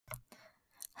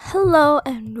Hello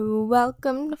and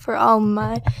welcome for all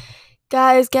my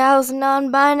guys, gals, and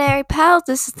non-binary pals.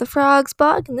 This is the Frog's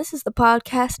Bog, and this is the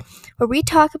podcast where we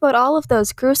talk about all of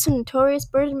those gruesome, notorious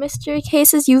murder mystery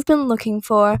cases you've been looking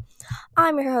for.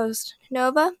 I'm your host,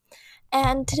 Nova,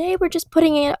 and today we're just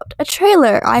putting out a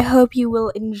trailer. I hope you will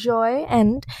enjoy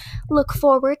and look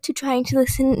forward to trying to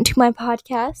listen to my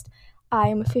podcast. I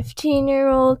am a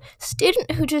 15-year-old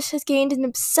student who just has gained an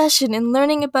obsession in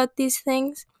learning about these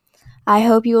things. I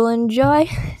hope you will enjoy.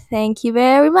 Thank you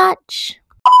very much.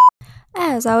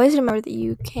 As always, remember that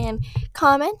you can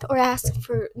comment or ask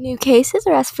for new cases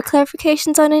or ask for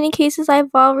clarifications on any cases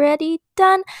I've already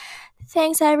done.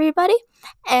 Thanks, everybody.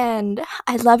 And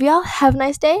I love y'all. Have a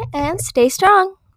nice day and stay strong.